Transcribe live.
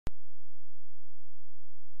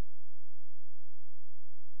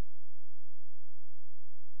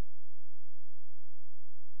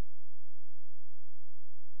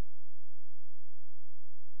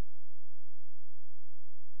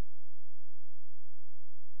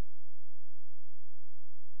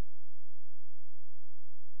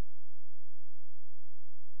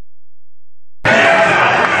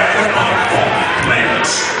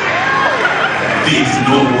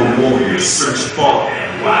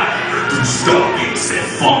fly through stargates and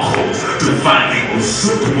funk holes to find the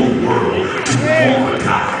usurpable world to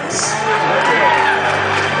monetize.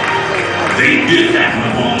 They did happen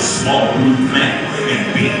upon a small blue planet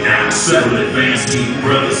and beat down several advanced team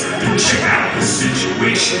brothers to check out the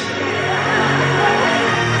situation.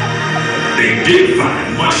 They did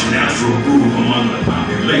find much natural rule among the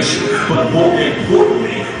population, but more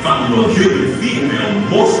importantly, found a human female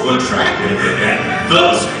most attractive and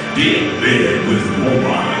thus did bed with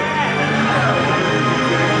Moron.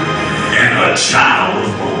 And a child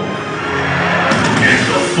was born, and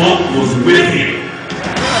the funk was with him.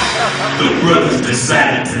 The brothers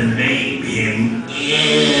decided to name him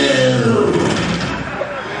Ew.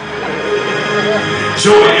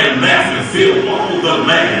 Joy and laughter filled all the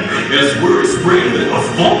land as word spread that a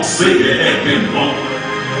funk savior had been born.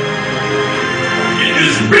 It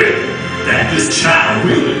is written that this child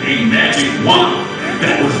wielded a magic wand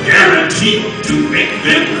that was guaranteed to make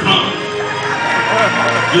them come.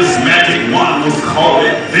 This magic wand was called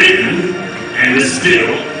it then and is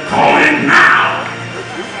still called it now.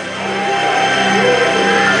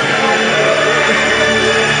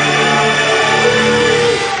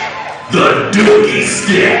 The Dookie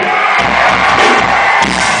Stick.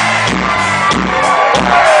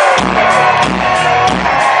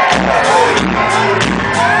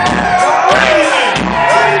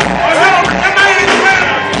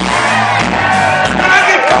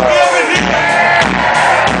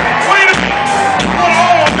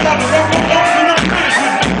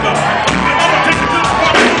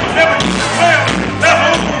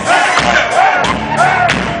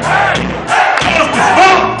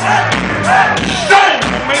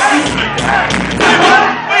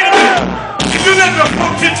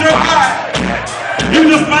 You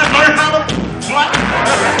just might learn how to fly.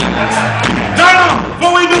 Now,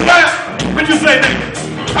 before we do that, what you say, nigga?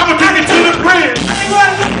 I'm gonna take it to the bridge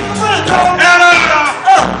and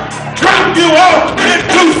drop you off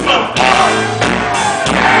into some.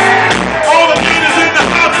 All the ladies in the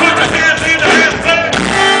house, put your hands in the air, say.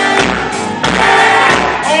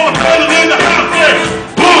 All the fellas in the house, say,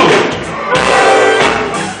 boom.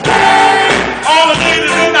 All the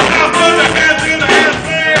ladies in the house, put their hands in the air,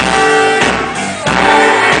 say.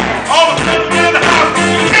 All the fellas in the house,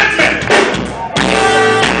 hit me.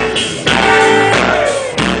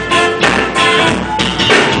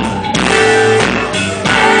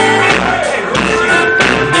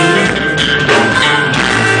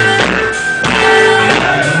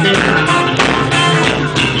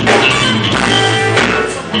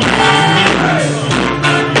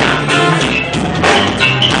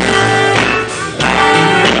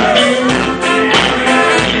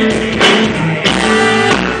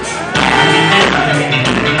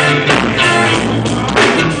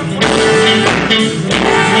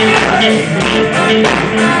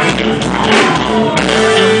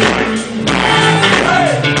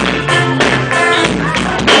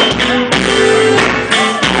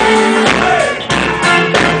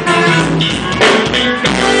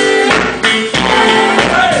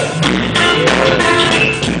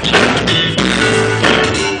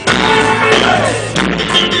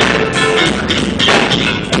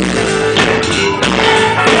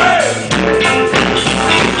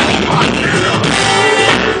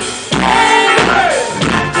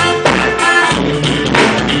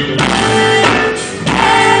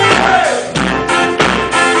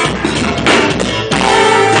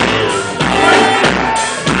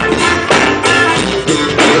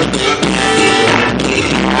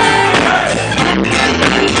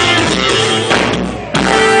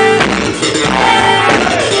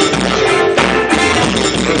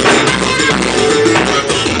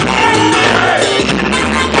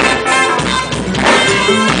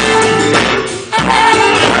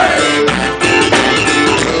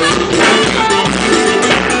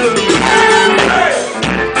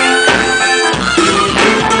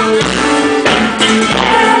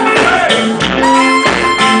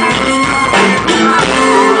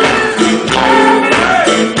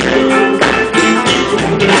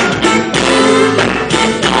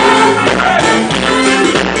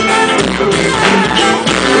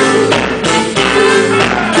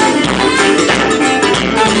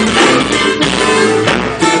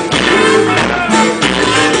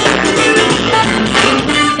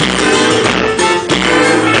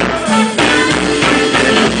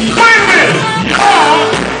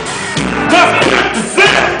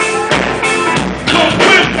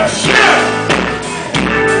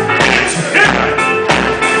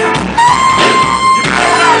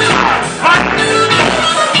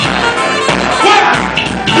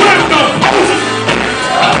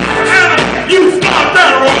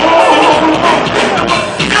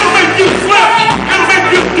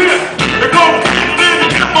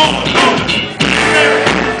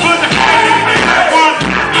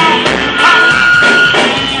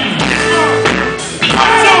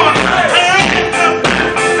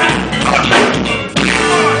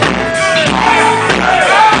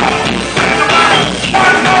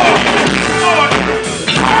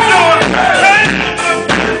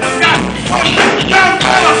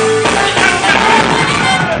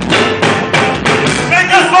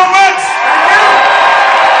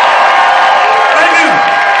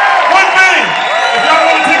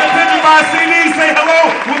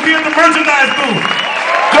 nice booth.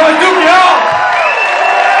 George Duke, y'all.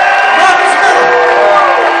 Bobby Smith.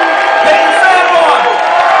 Peyton Sanborn.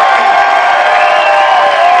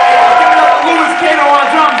 Give it up for Louis Cato on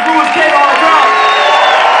drums. Louis Cato on drums.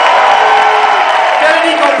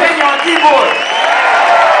 Federico Pena on keyboard.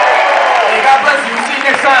 Hey, God bless you. We'll see you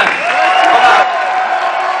next time. Bye-bye.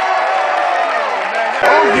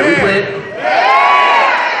 Can we play it?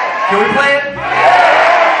 Can we play it?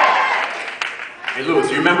 Hey, Louis,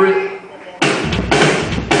 you remember it?